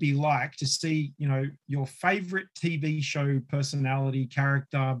it would be like to see, your favorite TV show personality,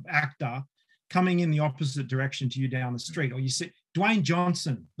 character, actor coming in the opposite direction to you down the street. Or you see Dwayne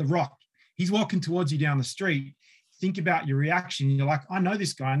Johnson, The Rock, he's walking towards you down the street. Think about your reaction. You're like, I know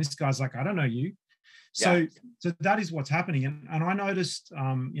this guy. And this guy's like, I don't know you. So that is what's happening. And I noticed,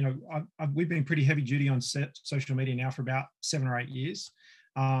 we've been pretty heavy duty on social media now for about 7 or 8 years.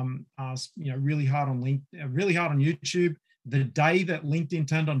 Really hard on really hard on YouTube. The day that LinkedIn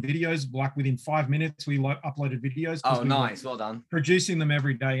turned on videos, like within 5 minutes, we uploaded videos. Oh, nice. Well done. Producing them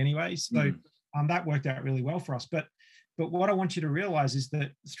every day anyway. So that worked out really well for us. But But what I want you to realize is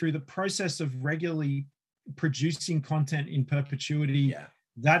that through the process of regularly producing content in perpetuity,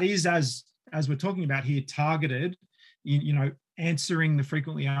 that is, as we're talking about here, targeted, answering the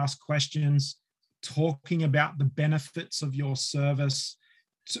frequently asked questions, talking about the benefits of your service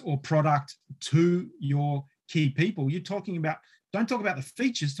or product to your key people. You're talking about, don't talk about the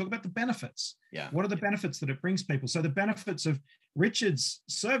features, talk about the benefits. What are the benefits that it brings people? So the benefits of Richard's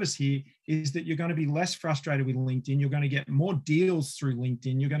service here is that you're going to be less frustrated with LinkedIn. You're going to get more deals through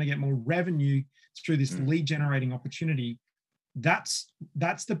LinkedIn. You're going to get more revenue through this lead generating opportunity. That's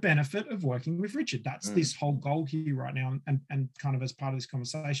the benefit of working with Richard. That's this whole goal here right now, and kind of as part of this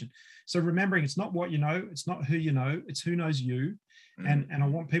conversation. So remembering, it's not what you know, it's not who you know, it's who knows you. And I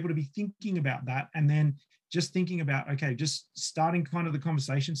want people to be thinking about that, and then just thinking about, okay, just starting kind of the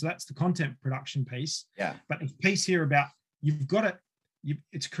conversation. So that's the content production piece. But a piece here about you've got to,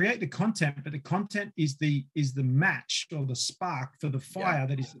 it's create the content, but the content is the match or the spark for the fire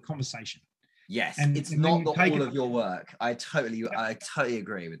that is the conversation. Yes, and it's not all of your work. I totally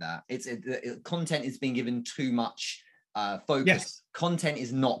agree with that. Content is being given too much focus. Content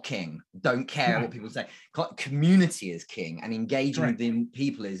is not king. Don't care what people say. Community is king, and engaging with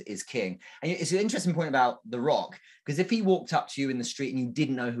people is king. And it's an interesting point about The Rock, because if he walked up to you in the street and you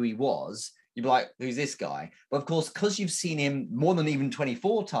didn't know who he was, you'd be like, who's this guy? But of course, because you've seen him more than even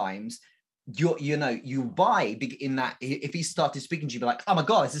 24 times, you buy in that. If he started speaking to you, be like, oh my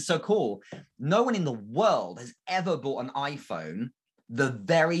God, this is so cool. No one in the world has ever bought an iPhone the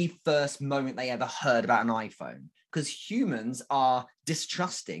very first moment they ever heard about an iPhone, because humans are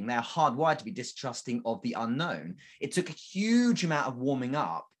distrusting. They're hardwired to be distrusting of the unknown. It took a huge amount of warming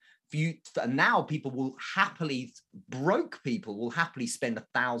up for you. And now broke people will happily spend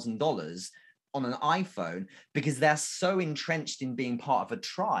 $1,000 on an iPhone because they're so entrenched in being part of a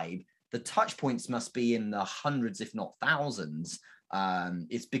tribe. The touch points must be in the hundreds, if not thousands.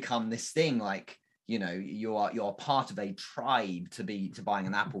 It's become this thing like, you're part of a tribe to buying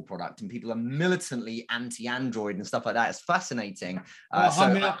an Apple product, and people are militantly anti-Android and stuff like that. It's fascinating. I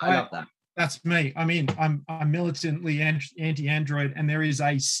love that. That's me. I mean, I'm militantly anti-Android, and there is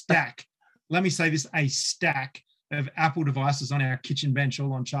a stack. Let me say this: a stack of Apple devices on our kitchen bench,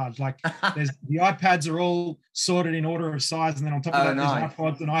 all on charge. Like, the iPads are all sorted in order of size, and then on top of that, there's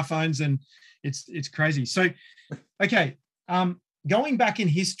iPods and iPhones, and it's crazy. So, okay, going back in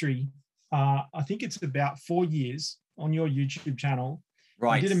history. I think it's about 4 years on your YouTube channel.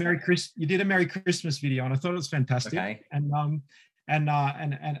 Right. You did a Merry Christmas video, and I thought it was fantastic. Okay. And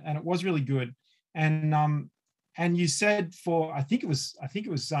it was really good. And you said I think it was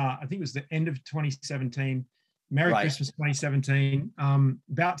the end of 2017, Merry Christmas 2017.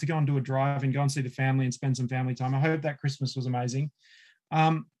 About to go and do a drive and go and see the family and spend some family time. I hope that Christmas was amazing.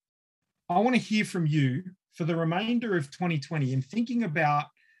 I want to hear from you for the remainder of 2020 and thinking about.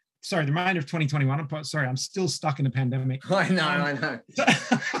 Sorry, the remainder of 2021. I'm still stuck in the pandemic. I know.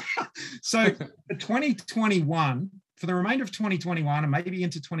 So for 2021, for the remainder of 2021 and maybe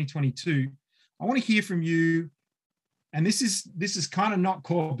into 2022, I want to hear from you. And this is kind of not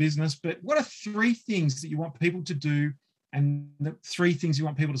core business, but what are 3 things that you want people to do and the 3 things you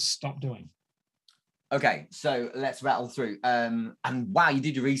want people to stop doing? Okay, so let's rattle through. And wow, you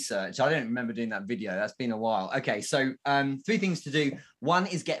did your research. I don't remember doing that video. That's been a while. Okay, so 3 things to do. 1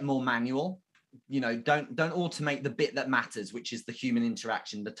 is get more manual. Don't automate the bit that matters, which is the human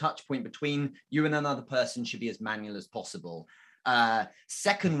interaction. The touch point between you and another person should be as manual as possible.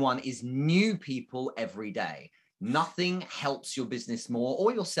 Second one is new people every day. Nothing helps your business more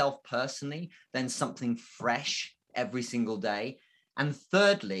or yourself personally than something fresh every single day. And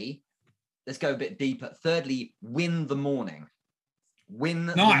thirdly, let's go a bit deeper. Thirdly, win the morning. Win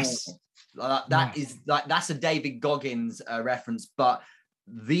the morning. That's a David Goggins reference, but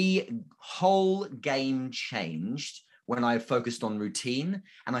the whole game changed when I focused on routine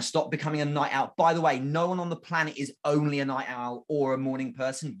and I stopped becoming a night owl. By the way, no one on the planet is only a night owl or a morning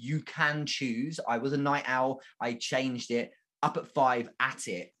person. You can choose. I was a night owl. I changed it. Up at 5 at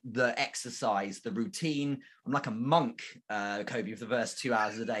it, the exercise, the routine. I'm like a monk, Kobe, for the first 2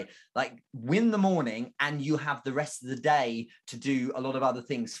 hours a day. Like, win the morning and you have the rest of the day to do a lot of other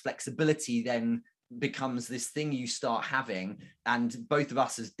things. Flexibility then becomes this thing you start having. And both of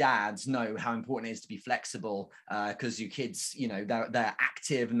us as dads know how important it is to be flexible because your kids, they're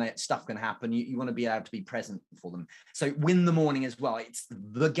active and stuff can happen. You want to be able to be present for them. So win the morning as well. It's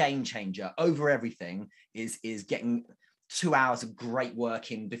the game changer over everything is getting 2 hours of great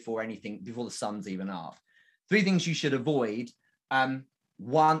work in before the sun's even up. 3 things you should avoid. 1,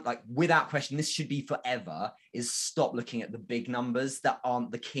 like without question, this should be forever, is stop looking at the big numbers that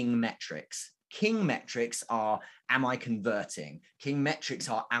aren't the king metrics. King metrics are, am I converting? King metrics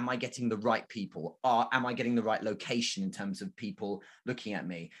are, am I getting the right people? Am I getting the right location in terms of people looking at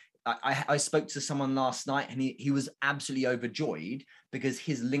me? I spoke to someone last night and he was absolutely overjoyed because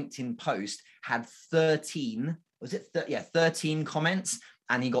his LinkedIn post had 13 comments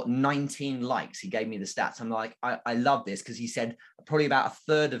and he got 19 likes. He gave me the stats. I'm like, I love this because he said probably about a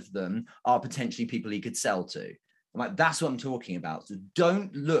third of them are potentially people he could sell to. I'm like, that's what I'm talking about. So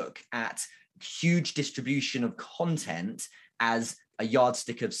don't look at huge distribution of content as a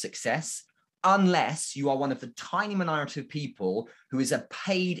yardstick of success, unless you are one of the tiny minority of people who is a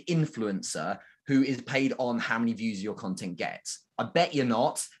paid influencer who is paid on how many views your content gets. I bet you're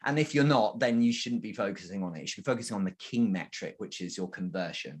not. And if you're not, then you shouldn't be focusing on it. You should be focusing on the king metric, which is your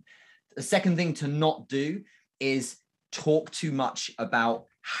conversion. The second thing to not do is talk too much about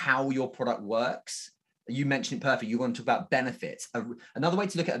how your product works. You mentioned it perfect. You want to talk about benefits. Another way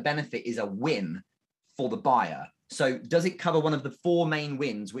to look at a benefit is a win for the buyer. So does it cover one of the 4 main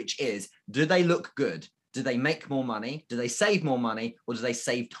wins, which is, do they look good? Do they make more money? Do they save more money? Or do they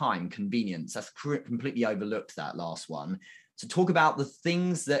save time, convenience? That's completely overlooked, that last one. So talk about the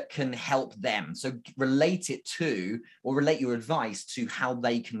things that can help them. So relate it to, or relate your advice to how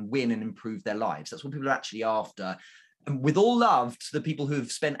they can win and improve their lives. That's what people are actually after. And with all love to the people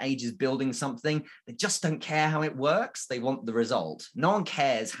who've spent ages building something, they just don't care how it works. They want the result. No one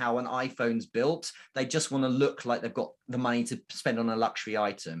cares how an iPhone's built. They just want to look like they've got the money to spend on a luxury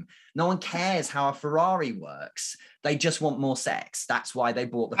item. No one cares how a Ferrari works. They just want more sex. That's why they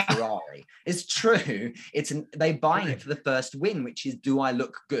bought the Ferrari. It's true. They buying it for the first win, which is, do I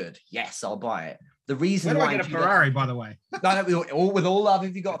look good? Yes, I'll buy it. The reason why do I get a Ferrari, by the way? No, with all love,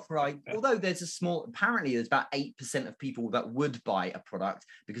 if you got a Ferrari, although apparently there's about 8% of people that would buy a product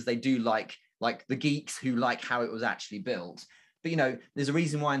because they do like the geeks who like how it was actually built. But, there's a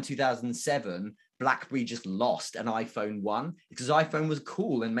reason why in 2007, BlackBerry just lost and iPhone won, because iPhone was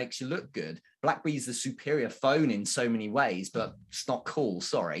cool and makes you look good. BlackBerry is the superior phone in so many ways, but it's not cool,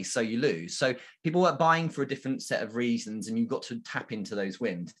 sorry, so you lose. So people are buying for a different set of reasons, and you've got to tap into those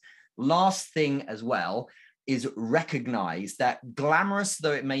wins. Last thing as well is recognize that, glamorous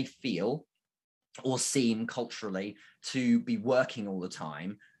though it may feel or seem culturally to be working all the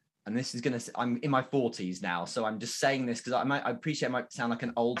time, and this is I'm in my 40s now, so I'm just saying this because I appreciate it might sound like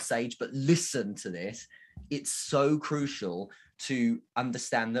an old sage, but listen to this. It's so crucial to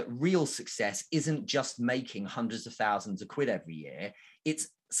understand that real success isn't just making hundreds of thousands of quid every year. It's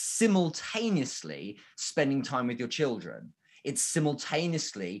simultaneously spending time with your children. It's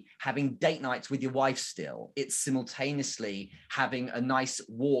simultaneously having date nights with your wife still. It's simultaneously having a nice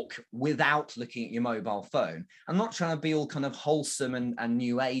walk without looking at your mobile phone. I'm not trying to be all kind of wholesome and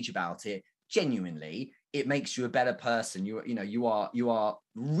new age about it. Genuinely, it makes you a better person. You are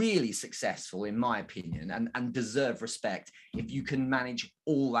really successful, in my opinion, and deserve respect if you can manage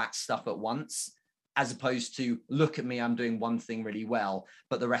all that stuff at once, as opposed to, look at me, I'm doing one thing really well,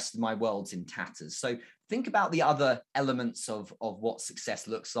 but the rest of my world's in tatters. So think about the other elements of what success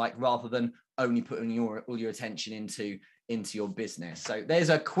looks like, rather than only putting all your attention into your business. So there's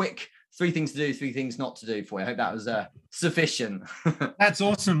a quick 3 things to do, 3 things not to do for you. I hope that was sufficient. That's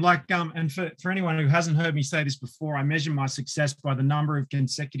awesome. And for anyone who hasn't heard me say this before, I measure my success by the number of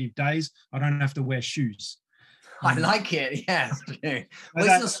consecutive days I don't have to wear shoes. I like it. Yeah, it's true. Well,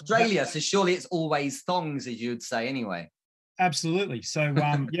 it's Australia, so surely it's always thongs, as you would say anyway. Absolutely. So,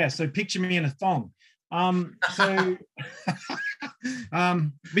 so picture me in a thong. But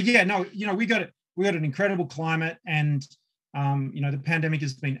yeah, no, we got an incredible climate, and the pandemic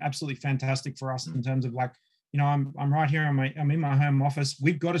has been absolutely fantastic for us in terms of I'm right here. I'm in my home office.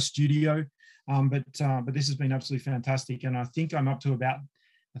 We've got a studio, but this has been absolutely fantastic. And I think I'm up to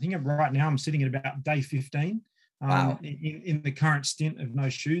right now I'm sitting at about day 15. Wow. In the current stint of no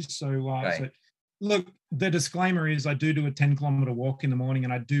shoes. So look, the disclaimer is I do a 10-kilometer walk in the morning,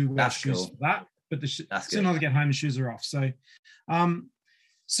 and I do wear shoes for that. But as soon as I get home, the shoes are off.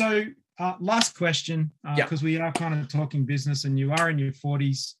 So, last question, because we are kind of talking business, and you are in your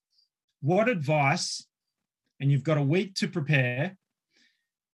 40s. What advice, and you've got a week to prepare,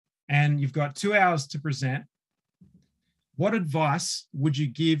 and you've got 2 hours to present, what advice would you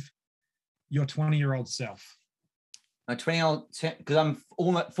give your 20-year-old self? My 20-year-old, because I'm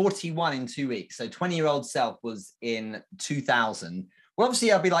almost 41 in 2 weeks. So 20-year-old self was in 2000. Well,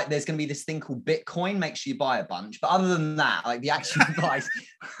 obviously, I'll be like, there's going to be this thing called Bitcoin. Make sure you buy a bunch. But other than that, like the actual advice,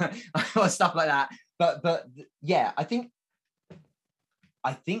 stuff like that. But yeah, I think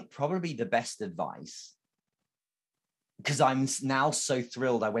probably the best advice, because I'm now so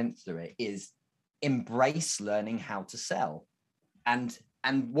thrilled I went through it, is embrace learning how to sell. And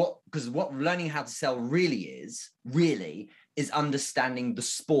because what learning how to sell really is understanding the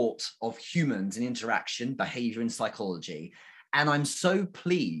sport of humans and interaction, behavior, and psychology. And I'm so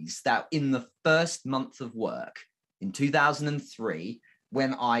pleased that in the first month of work in 2003,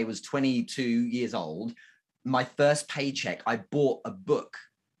 when I was 22 years old, my first paycheck, I bought a book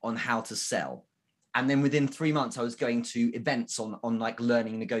on how to sell. And then within 3 months, I was going to events on like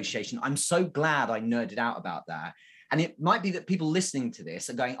learning negotiation. I'm so glad I nerded out about that. And it might be that people listening to this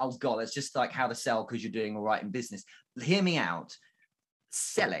are going, oh God, it's just like how to sell because you're doing all right in business. Hear me out.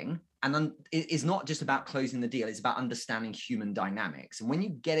 Selling it is not just about closing the deal. It's about understanding human dynamics. And when you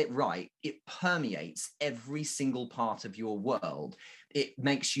get it right, it permeates every single part of your world. It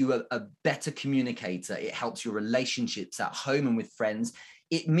makes you a better communicator. It helps your relationships at home and with friends.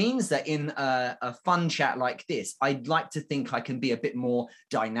 It means that in a fun chat like this, I'd like to think I can be a bit more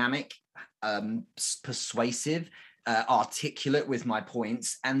dynamic, persuasive, articulate with my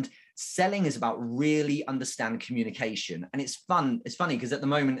points. And selling is about really understand communication. And it's fun. It's funny because at the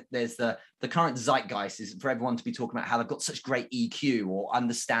moment there's the current zeitgeist is for everyone to be talking about how they've got such great EQ or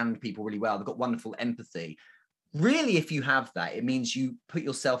understand people really well. They've got wonderful empathy. Really, if you have that, it means you put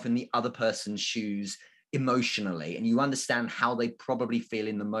yourself in the other person's shoes emotionally and you understand how they probably feel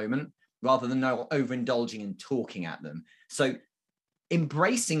in the moment rather than overindulging and talking at them. So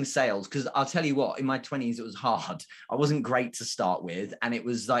embracing sales, because I'll tell you what, in my 20s, it was hard. I wasn't great to start with. And it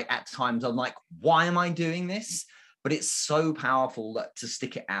was like, at times I'm like, why am I doing this? But it's so powerful to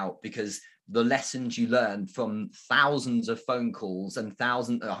stick it out because the lessons you learn from thousands of phone calls and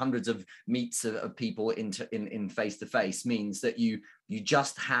hundreds of meets of people in face-to-face means that you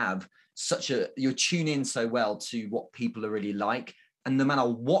just have you tune in so well to what people are really like. And no matter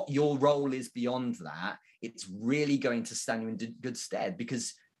what your role is beyond that, it's really going to stand you in good stead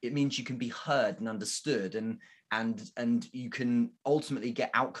because it means you can be heard and understood and you can ultimately get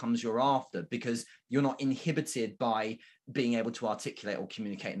outcomes you're after because you're not inhibited by being able to articulate or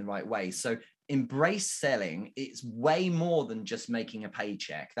communicate in the right way. So embrace selling. It's way more than just making a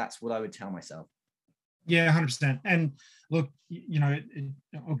paycheck. That's what I would tell myself. Yeah, 100%. And look,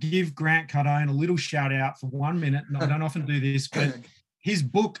 I'll give Grant Cardone a little shout out for 1 minute. And I don't often do this, but his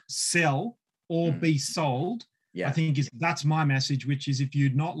book, Sell or Be Sold, I think that's my message, which is if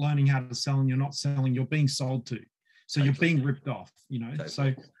you're not learning how to sell and you're not selling, you're being sold to. So you're being ripped off, Totally.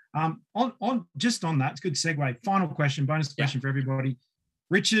 So on that, it's a good segue. Final question, bonus question for everybody.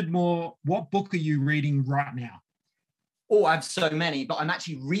 Richard Moore, what book are you reading right now? Oh, I have so many, but I'm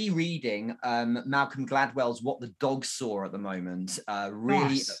actually rereading Malcolm Gladwell's What the Dog Saw at the moment.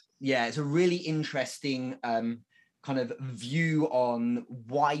 Nice. Yeah, it's a really interesting kind of view on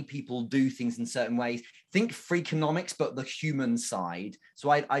why people do things in certain ways. Think Freakonomics, but the human side. So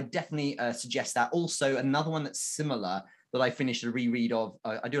I definitely suggest that. Also, another one that's similar that I finished a reread of,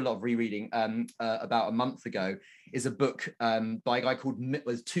 I do a lot of rereading about a month ago, is a book by a guy called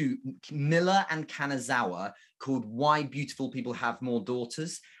Miller and Kanazawa called Why Beautiful People Have More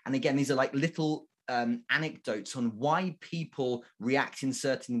Daughters. And again, these are like little anecdotes on why people react in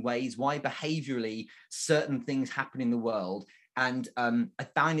certain ways, why behaviorally certain things happen in the world. And I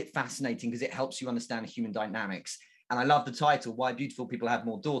find it fascinating because it helps you understand human dynamics. And I love the title, Why Beautiful People Have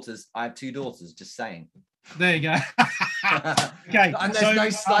More Daughters. I have 2 daughters, just saying. There you go. Okay. And there's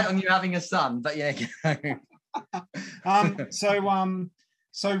no slight on you having a son, but yeah.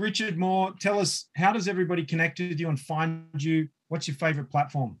 So Richard Moore, tell us, how does everybody connect with you and find you? What's your favorite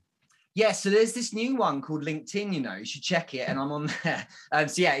platform? Yeah, so there's this new one called LinkedIn, you should check it. And I'm on there.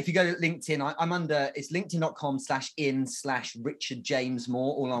 So yeah, if you go to LinkedIn, I'm under, it's linkedin.com/in/Richard James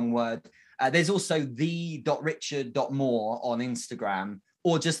Moore, all one word. There's also the.richard.moore on Instagram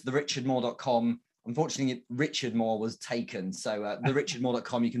or just therichardmoore.com. Unfortunately, Richard Moore was taken. So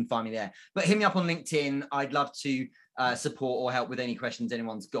therichardmoore.com, you can find me there. But hit me up on LinkedIn. I'd love to support or help with any questions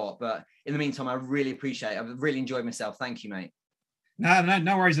anyone's got. But in the meantime, I really appreciate it. I've really enjoyed myself. Thank you, mate.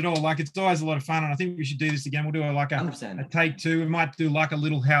 No worries at all. Like, it's always a lot of fun, and I think we should do this again. We'll do a take 2. We might do like a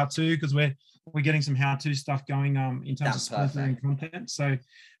little how-to because we're getting some how-to stuff going in terms of sponsoring content. So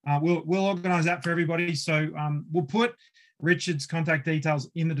we'll organize that for everybody. So we'll put Richard's contact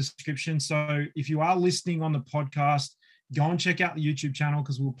details in the description. So if you are listening on the podcast, go and check out the YouTube channel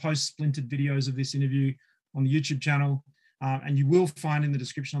because we'll post splintered videos of this interview on the YouTube channel. And you will find in the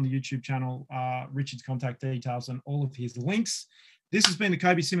description on the YouTube channel Richard's contact details and all of his links. This has been the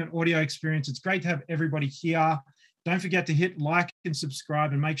Kobe Simmet audio experience. It's great to have everybody here. Don't forget to hit like and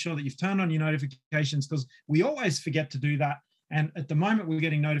subscribe and make sure that you've turned on your notifications because we always forget to do that. And at the moment, we're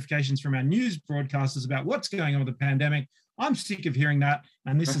getting notifications from our news broadcasters about what's going on with the pandemic. I'm sick of hearing that,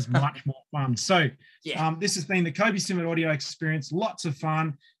 and this is much more fun. So this has been the Kobe Simmet audio experience. Lots of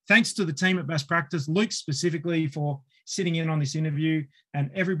fun. Thanks to the team at Best Practice, Luke specifically for sitting in on this interview, and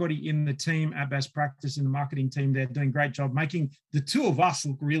everybody in the team at Best Practice, in the marketing team. They're doing a great job making the two of us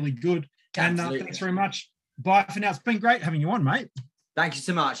look really good. Absolutely. And thanks very much. Bye for now. It's been great having you on, mate. Thank you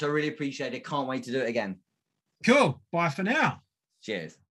so much. I really appreciate it. Can't wait to do it again. Cool. Bye for now. Cheers.